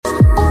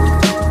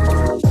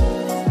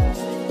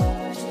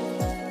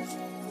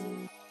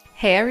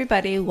Hey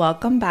everybody,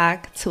 welcome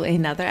back to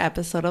another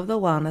episode of the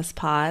Wellness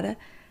Pod.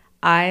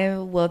 I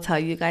will tell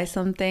you guys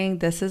something.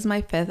 This is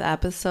my fifth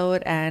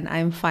episode and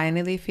I'm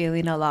finally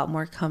feeling a lot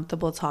more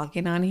comfortable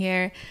talking on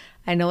here.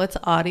 I know it's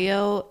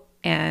audio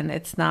and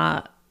it's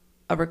not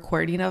a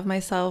recording of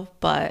myself,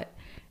 but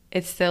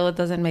it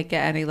doesn't make it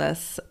any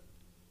less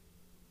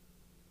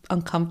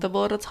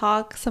uncomfortable to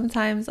talk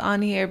sometimes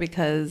on here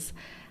because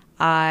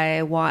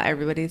I want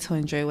everybody to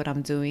enjoy what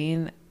I'm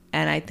doing.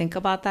 And I think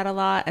about that a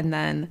lot. And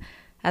then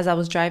as I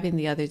was driving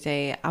the other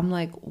day, I'm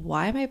like,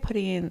 why am I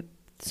putting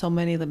so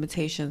many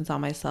limitations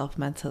on myself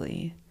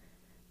mentally?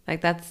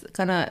 Like, that's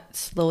gonna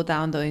slow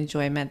down the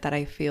enjoyment that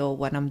I feel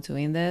when I'm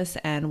doing this.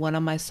 And one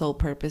of my sole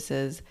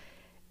purposes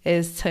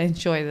is to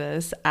enjoy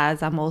this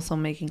as I'm also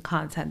making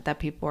content that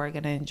people are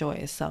gonna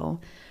enjoy. So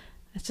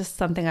it's just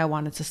something I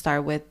wanted to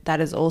start with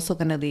that is also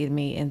gonna lead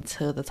me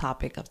into the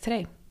topic of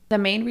today. The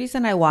main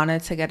reason I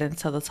wanted to get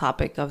into the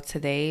topic of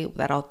today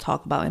that I'll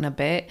talk about in a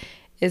bit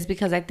is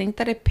because I think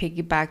that it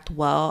piggybacked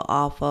well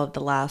off of the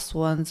last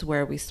ones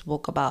where we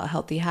spoke about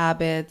healthy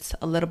habits,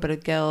 a little bit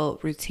of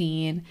guilt,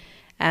 routine.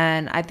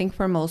 And I think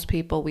for most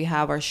people, we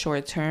have our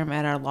short-term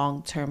and our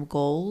long-term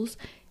goals.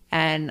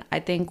 And I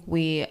think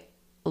we,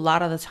 a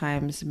lot of the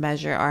times,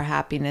 measure our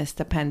happiness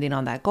depending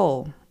on that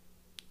goal.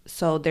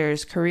 So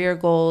there's career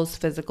goals,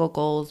 physical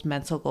goals,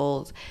 mental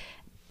goals.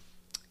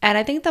 And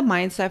I think the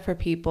mindset for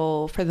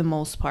people, for the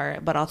most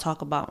part, but I'll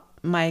talk about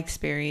my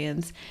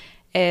experience,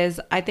 is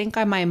I think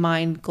my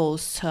mind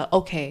goes to,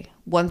 okay,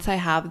 once I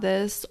have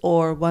this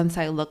or once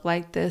I look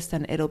like this,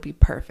 then it'll be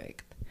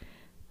perfect.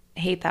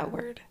 I hate that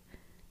word.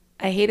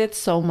 I hate it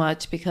so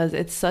much because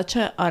it's such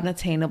an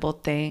unattainable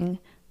thing.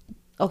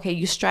 Okay,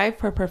 you strive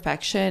for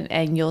perfection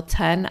and you'll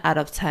 10 out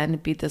of 10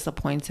 be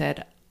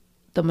disappointed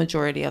the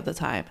majority of the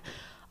time.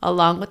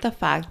 Along with the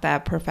fact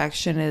that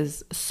perfection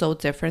is so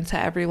different to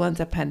everyone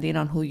depending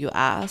on who you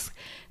ask,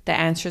 the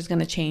answer is going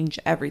to change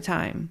every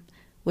time,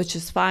 which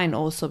is fine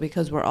also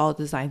because we're all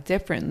designed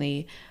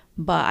differently.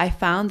 But I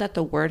found that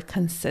the word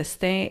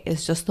consistent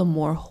is just a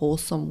more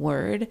wholesome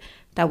word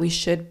that we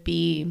should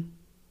be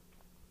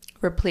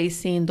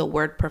replacing the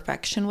word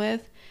perfection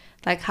with.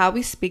 Like, how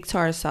we speak to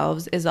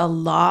ourselves is a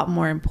lot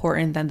more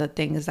important than the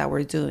things that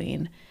we're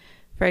doing.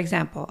 For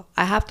example,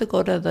 I have to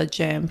go to the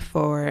gym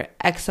for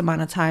X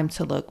amount of time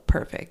to look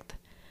perfect.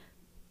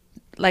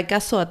 Like,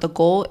 guess what? The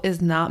goal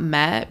is not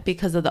met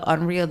because of the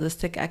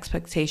unrealistic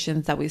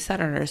expectations that we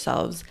set on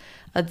ourselves.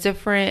 A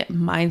different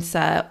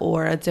mindset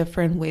or a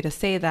different way to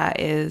say that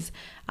is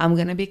I'm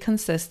going to be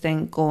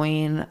consistent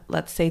going,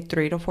 let's say,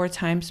 3 to 4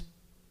 times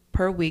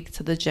per week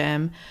to the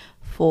gym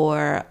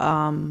for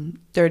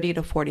 30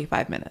 to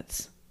 45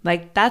 minutes.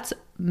 Like, that's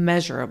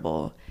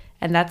measurable.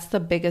 And that's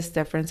the biggest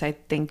difference, I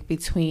think,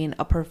 between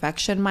a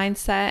perfection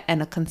mindset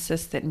and a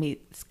consistency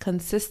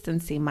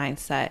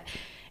mindset,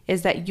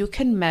 is that you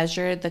can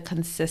measure the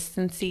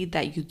consistency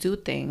that you do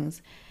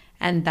things,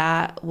 and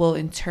that will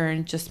in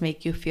turn just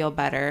make you feel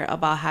better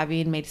about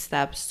having made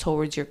steps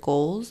towards your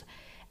goals.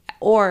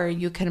 Or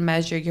you can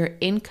measure your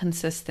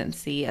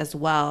inconsistency as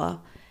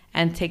well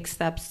and take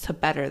steps to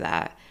better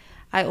that.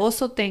 I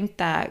also think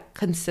that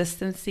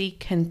consistency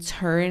can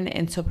turn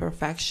into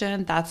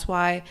perfection. That's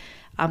why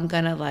I'm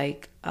gonna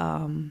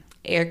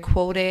air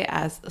quote it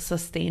as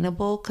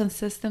sustainable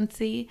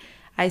consistency.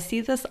 I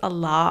see this a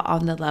lot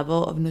on the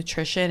level of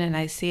nutrition, and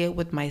I see it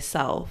with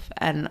myself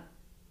and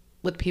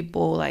with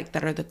people like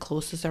that are the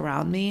closest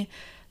around me.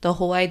 The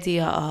whole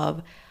idea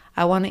of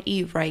I want to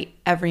eat right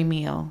every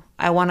meal.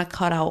 I want to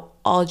cut out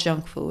all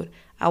junk food.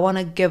 I want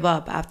to give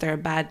up after a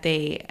bad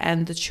day.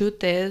 And the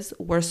truth is,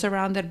 we're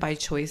surrounded by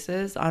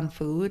choices on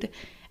food.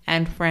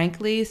 And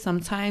frankly,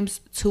 sometimes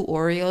 2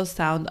 Oreos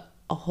sound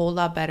a whole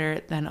lot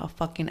better than a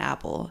fucking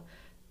apple.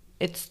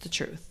 It's the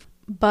truth.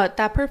 But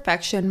that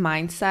perfection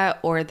mindset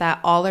or that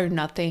all or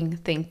nothing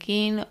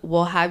thinking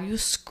will have you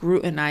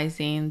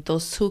scrutinizing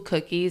those 2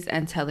 cookies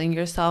and telling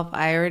yourself,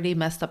 I already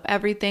messed up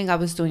everything. I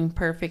was doing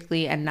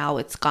perfectly and now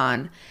it's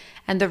gone.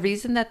 And the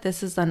reason that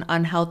this is an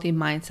unhealthy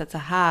mindset to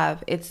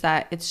have, it's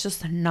that it's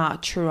just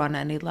not true on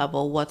any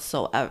level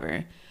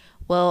whatsoever.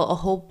 Will a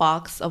whole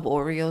box of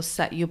Oreos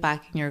set you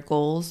back in your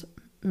goals?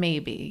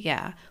 Maybe,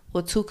 yeah.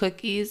 Will 2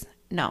 cookies?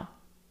 No.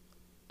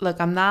 Look,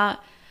 I'm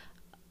not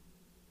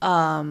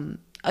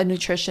a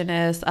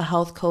nutritionist, a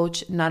health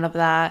coach, none of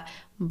that.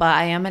 But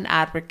I am an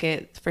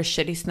advocate for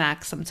shitty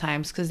snacks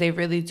sometimes because they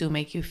really do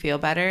make you feel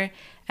better.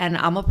 And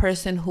I'm a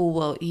person who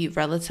will eat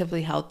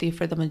relatively healthy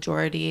for the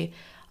majority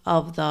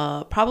of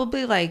the,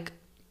 probably like,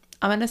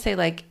 I'm going to say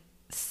like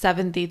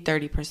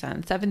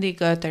 70-30%. 70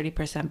 good,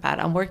 30% bad.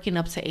 I'm working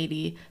up to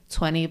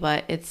 80-20,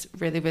 but it's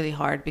really, really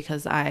hard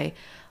because I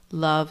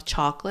love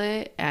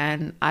chocolate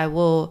and I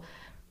will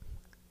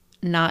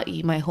not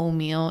eat my whole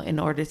meal in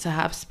order to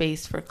have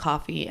space for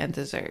coffee and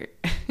dessert.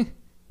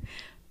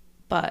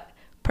 But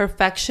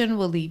perfection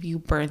will leave you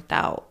burnt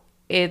out.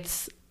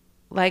 It's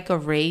like a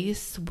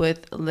race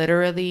with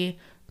literally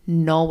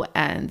no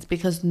end,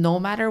 because no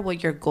matter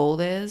what your goal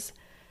is,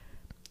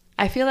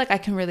 I feel like I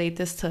can relate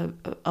this to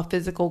a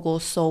physical goal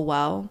so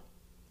well.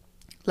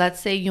 Let's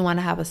say you want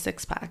to have a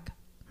six pack,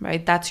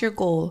 right? That's your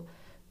goal.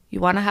 You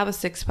want to have a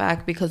six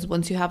pack because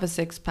once you have a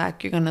six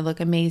pack, you're going to look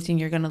amazing.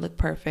 You're going to look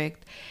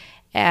perfect.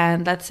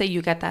 And let's say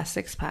you get that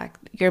six pack.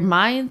 Your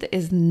mind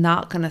is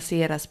not going to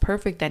see it as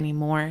perfect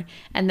anymore.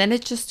 And then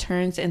it just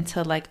turns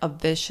into like a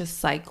vicious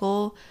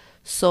cycle.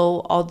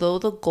 So although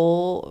the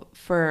goal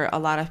for a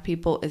lot of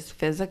people is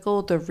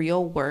physical, the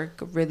real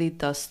work really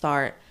does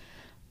start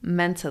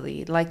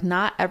mentally. Like,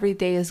 not every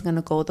day is going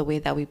to go the way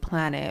that we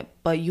plan it,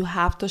 but you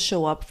have to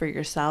show up for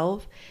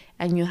yourself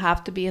and you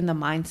have to be in the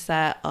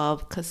mindset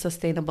of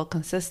sustainable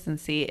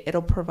consistency.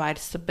 It'll provide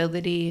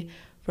stability,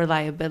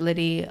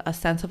 reliability, a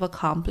sense of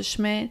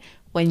accomplishment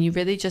when you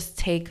really just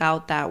take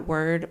out that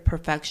word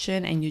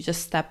perfection and you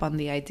just step on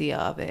the idea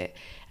of it.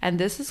 And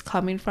this is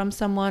coming from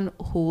someone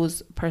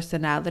whose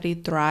personality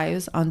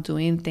thrives on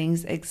doing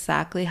things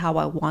exactly how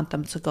I want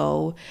them to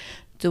go,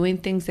 doing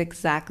things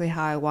exactly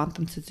how I want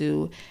them to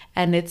do.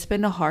 And it's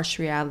been a harsh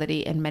reality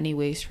in many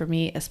ways for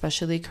me,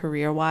 especially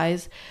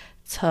career-wise,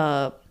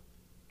 to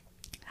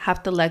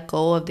have to let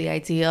go of the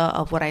idea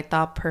of what I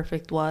thought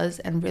perfect was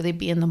and really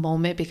be in the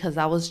moment, because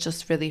I was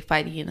just really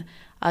fighting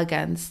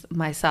against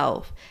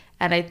myself.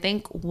 And I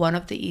think one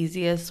of the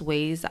easiest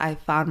ways I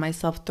found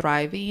myself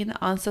thriving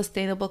on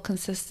sustainable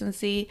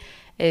consistency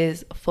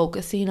is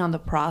focusing on the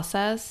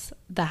process,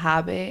 the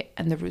habit,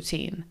 and the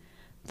routine.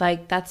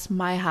 Like, that's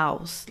my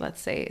house, let's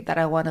say, that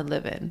I want to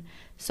live in.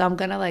 So I'm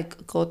going to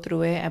like go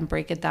through it and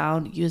break it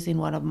down using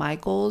one of my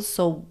goals.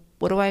 So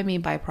what do I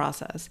mean by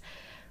process?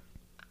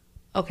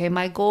 Okay,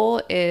 my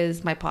goal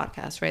is my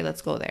podcast, right?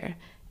 Let's go there.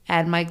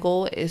 And my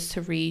goal is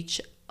to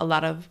reach a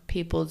lot of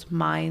people's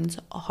minds,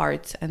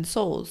 hearts, and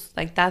souls.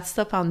 Like, that's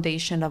the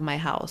foundation of my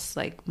house.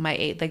 Like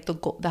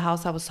the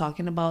house I was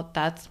talking about,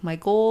 that's my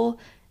goal.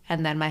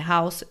 And then my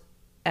house,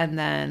 and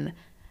then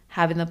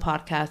having the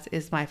podcast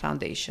is my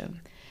foundation.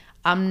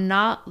 I'm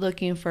not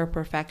looking for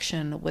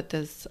perfection with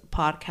this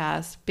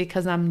podcast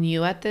because I'm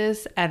new at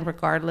this, and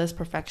regardless,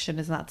 perfection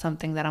is not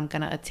something that I'm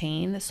going to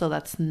attain. So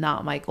that's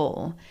not my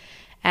goal.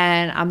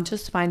 And I'm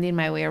just finding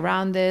my way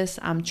around this.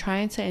 I'm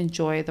trying to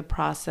enjoy the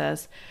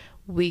process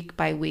week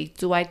by week.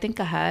 Do I think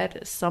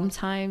ahead?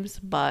 Sometimes,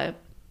 but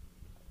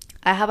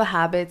I have a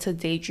habit to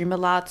daydream a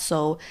lot.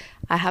 So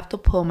I have to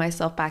pull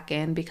myself back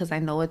in because I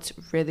know it's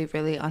really,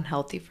 really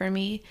unhealthy for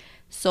me.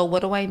 So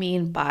what do I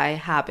mean by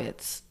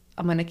habits?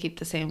 I'm going to keep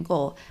the same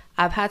goal.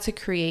 I've had to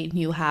create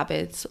new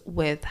habits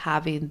with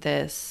having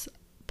this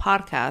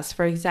podcast.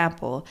 For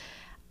example,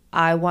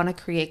 I want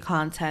to create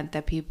content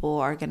that people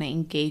are going to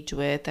engage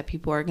with, that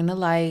people are going to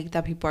like,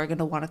 that people are going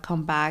to want to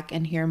come back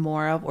and hear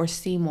more of or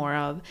see more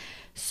of.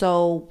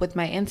 So with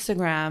my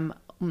Instagram,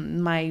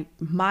 my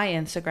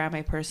Instagram,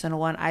 my personal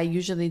one, I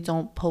usually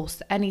don't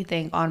post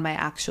anything on my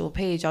actual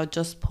page. I'll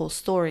just post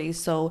stories.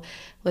 So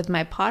with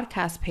my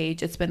podcast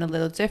page, it's been a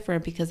little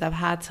different because I've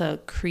had to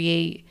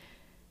create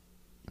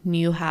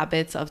new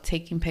habits of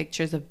taking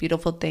pictures of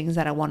beautiful things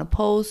that I want to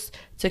post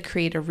to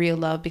create a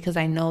reel of, because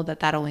I know that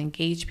that'll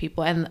engage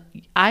people. And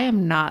I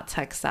am not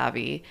tech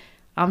savvy.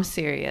 I'm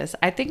serious.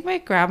 I think my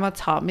grandma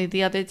taught me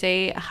the other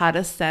day how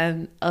to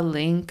send a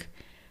link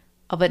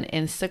of an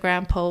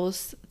Instagram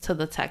post to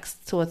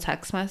a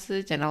text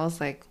message, and I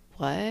was like,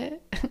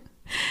 what?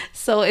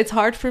 So it's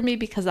hard for me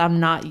because I'm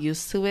not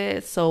used to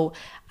it. So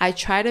I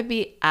try to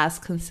be as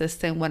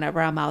consistent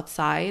whenever I'm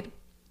outside.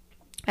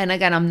 And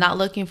again, I'm not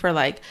looking for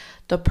like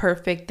the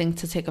perfect thing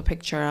to take a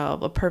picture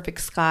of, a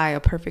perfect sky, a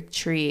perfect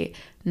tree,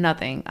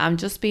 nothing. I'm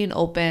just being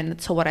open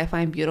to what I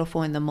find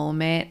beautiful in the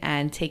moment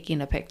and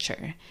taking a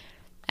picture.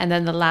 And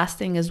then the last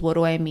thing is, what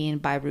do I mean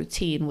by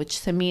routine,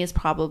 which to me is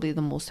probably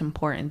the most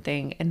important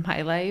thing in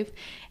my life.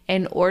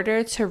 In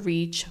order to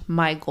reach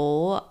my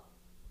goal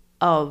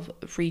of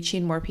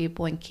reaching more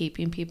people and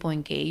keeping people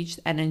engaged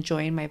and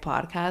enjoying my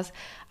podcast,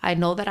 I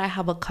know that I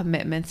have a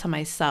commitment to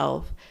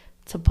myself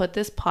to put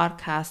this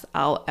podcast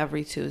out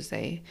every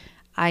Tuesday.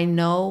 I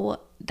know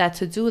that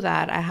to do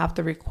that, I have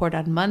to record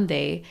on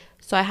Monday.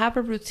 So I have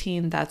a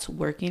routine that's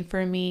working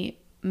for me.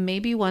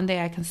 Maybe one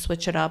day I can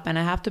switch it up, and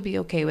I have to be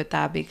okay with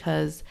that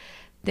because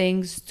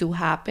things do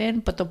happen.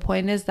 But the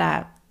point is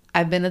that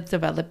I've been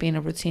developing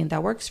a routine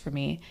that works for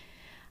me.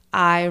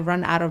 I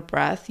run out of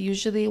breath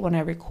usually when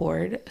I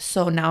record.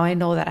 So now I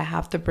know that I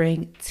have to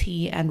bring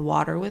tea and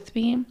water with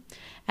me.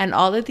 And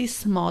all of these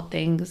small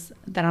things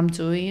that I'm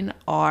doing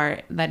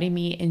are letting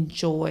me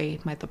enjoy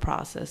the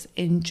process,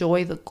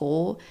 enjoy the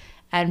goal,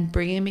 and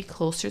bringing me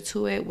closer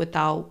to it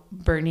without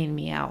burning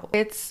me out.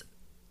 It's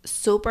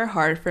super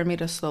hard for me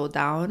to slow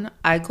down.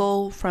 I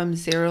go from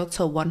 0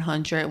 to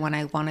 100 when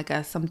I want to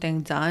get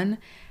something done.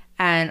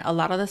 And a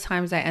lot of the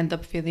times I end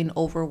up feeling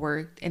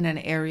overworked in an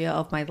area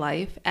of my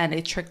life, and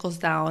it trickles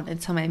down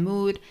into my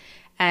mood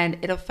and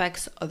it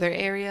affects other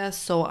areas.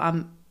 So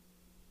I'm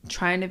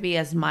trying to be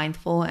as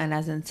mindful and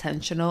as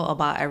intentional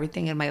about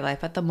everything in my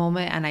life at the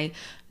moment. And I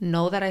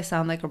know that I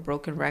sound like a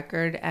broken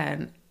record,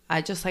 and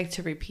I just like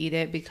to repeat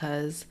it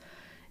because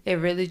it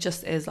really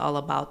just is all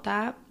about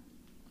that.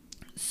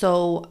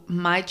 So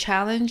my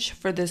challenge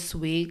for this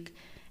week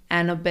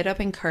and a bit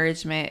of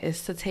encouragement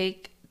is to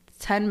take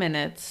 10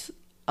 minutes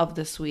of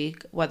this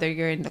week, whether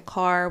you're in the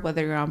car,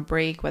 whether you're on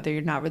break, whether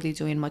you're not really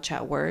doing much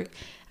at work.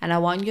 And I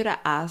want you to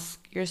ask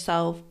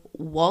yourself,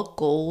 what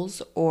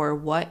goals or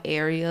what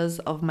areas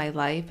of my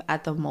life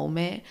at the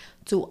moment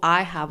do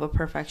I have a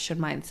perfection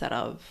mindset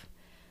of?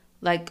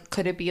 Like,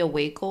 could it be a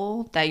weight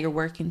goal that you're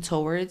working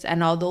towards?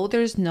 And although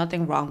there's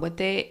nothing wrong with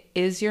it,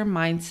 is your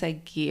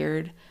mindset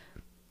geared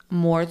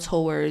more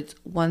towards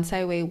once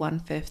I weigh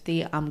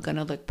 150, I'm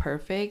gonna look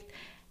perfect?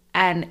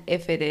 And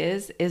if it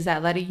is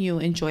that letting you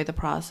enjoy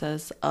the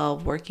process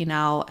of working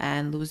out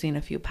and losing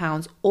a few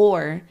pounds?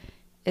 Or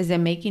is it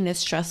making it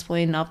stressful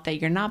enough that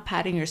you're not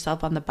patting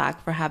yourself on the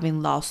back for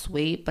having lost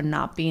weight but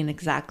not being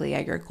exactly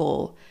at your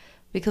goal?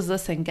 Because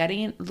listen,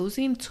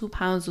 losing 2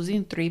 pounds,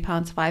 losing 3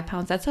 pounds, 5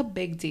 pounds, that's a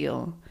big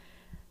deal.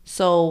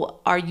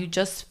 So are you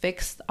just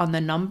fixed on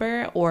the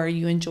number, or are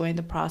you enjoying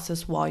the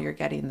process while you're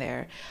getting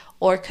there?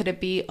 Or could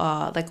it be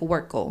like a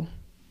work goal?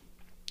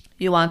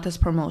 You want this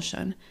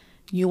promotion.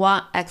 You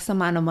want X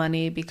amount of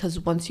money because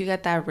once you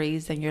get that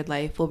raise, then your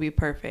life will be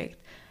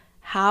perfect.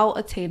 How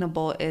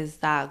attainable is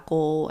that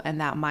goal and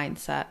that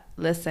mindset?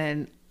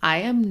 Listen, I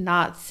am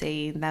not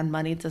saying that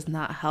money does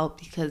not help,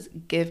 because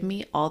give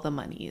me all the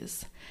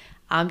monies.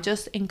 I'm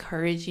just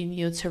encouraging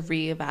you to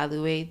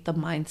reevaluate the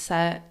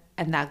mindset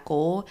and that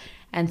goal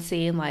and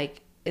saying,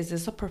 like, is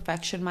this a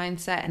perfection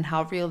mindset, and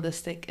how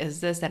realistic is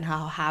this, and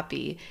how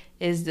happy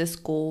is this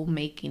goal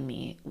making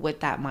me with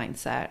that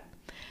mindset?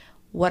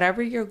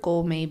 Whatever your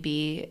goal may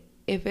be,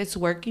 if it's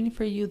working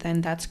for you,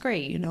 then that's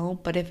great,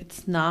 but if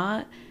it's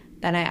not,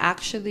 then I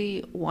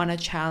actually want to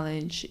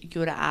challenge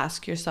you to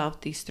ask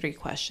yourself these 3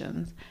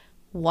 questions.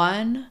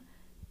 1,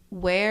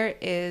 where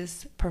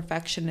is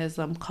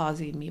perfectionism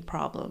causing me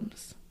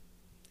problems?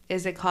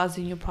 Is it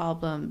causing you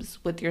problems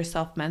with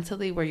yourself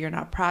mentally, where you're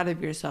not proud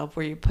of yourself,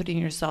 where you're putting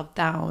yourself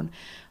down,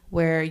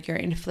 where you're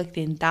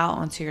inflicting doubt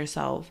onto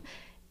yourself?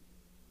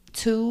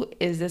 2,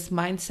 is this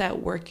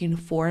mindset working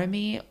for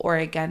me or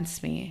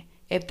against me?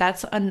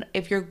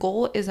 If your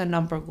goal is a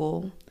number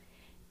goal,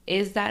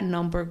 is that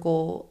number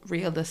goal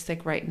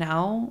realistic right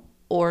now?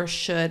 Or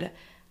should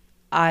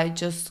I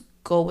just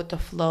go with the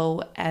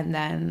flow? And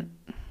then,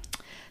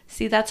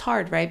 see, that's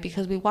hard, right?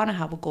 Because we want to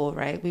have a goal,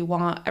 right?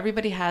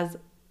 Everybody has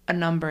a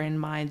number in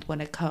mind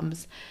when it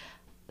comes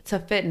to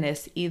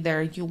fitness.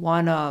 Either you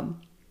want to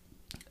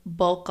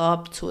bulk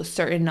up to a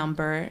certain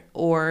number,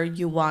 or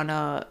you want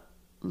to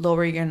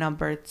lower your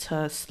number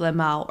to slim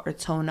out or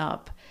tone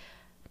up.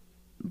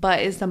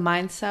 But is the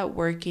mindset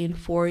working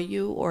for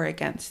you or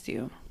against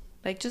you?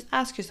 Like, just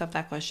ask yourself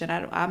that question.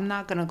 I'm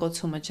not going to go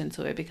too much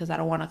into it because I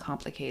don't want to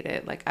complicate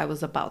it. Like, I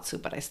was about to,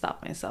 but I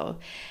stopped myself.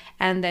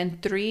 And then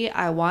 3,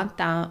 I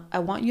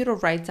want you to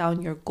write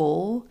down your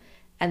goal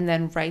and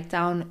then write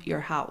down your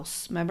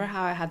house. Remember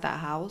how I had that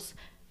house?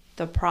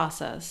 The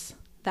process,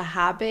 the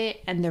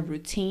habit, and the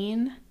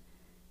routine.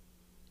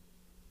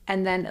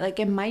 And then, like,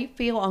 it might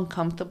feel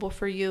uncomfortable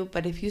for you,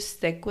 but if you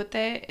stick with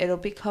it, it'll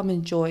become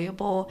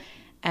enjoyable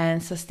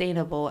and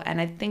sustainable. And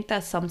I think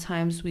that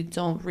sometimes we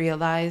don't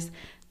realize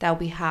that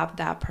we have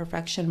that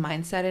perfection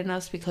mindset in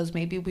us because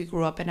maybe we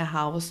grew up in a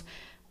house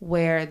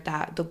where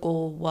the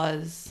goal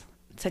was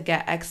to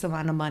get X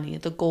amount of money.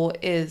 The goal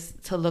is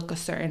to look a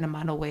certain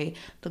amount of weight.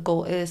 The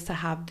goal is to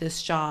have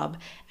this job.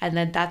 And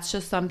then that's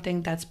just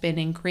something that's been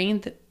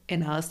ingrained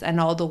in us. And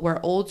although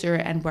we're older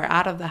and we're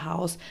out of the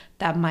house,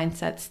 that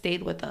mindset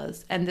stayed with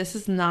us. And this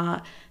is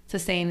not to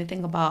say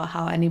anything about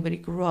how anybody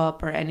grew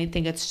up or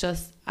anything. It's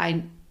just,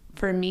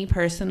 for me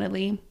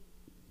personally,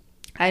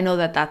 I know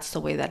that that's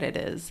the way that it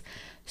is.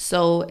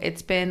 So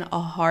it's been a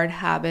hard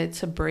habit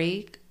to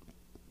break.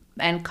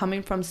 And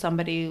coming from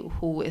somebody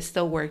who is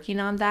still working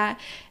on that,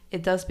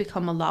 it does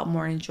become a lot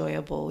more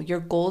enjoyable. Your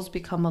goals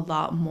become a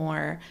lot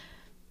more,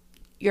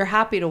 you're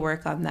happy to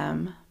work on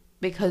them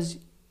because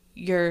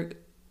you're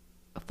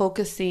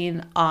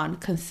focusing on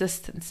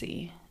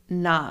consistency,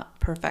 not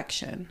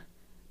perfection.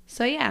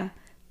 So yeah,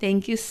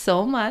 thank you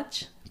so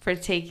much for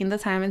taking the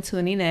time and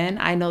tuning in.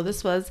 I know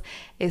this was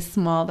a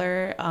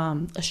smaller,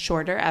 a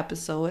shorter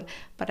episode,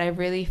 but I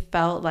really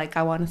felt like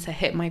I wanted to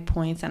hit my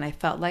points, and I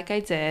felt like I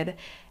did.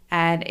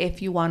 And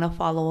if you want to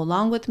follow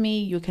along with me,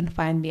 you can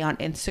find me on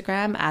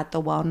Instagram at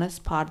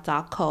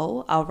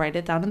thewellnesspod.co. I'll write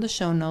it down in the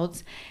show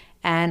notes.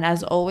 And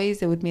as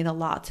always, it would mean a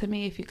lot to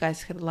me if you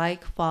guys could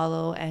like,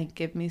 follow, and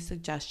give me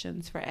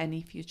suggestions for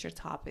any future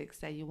topics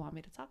that you want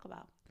me to talk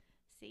about.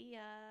 See ya.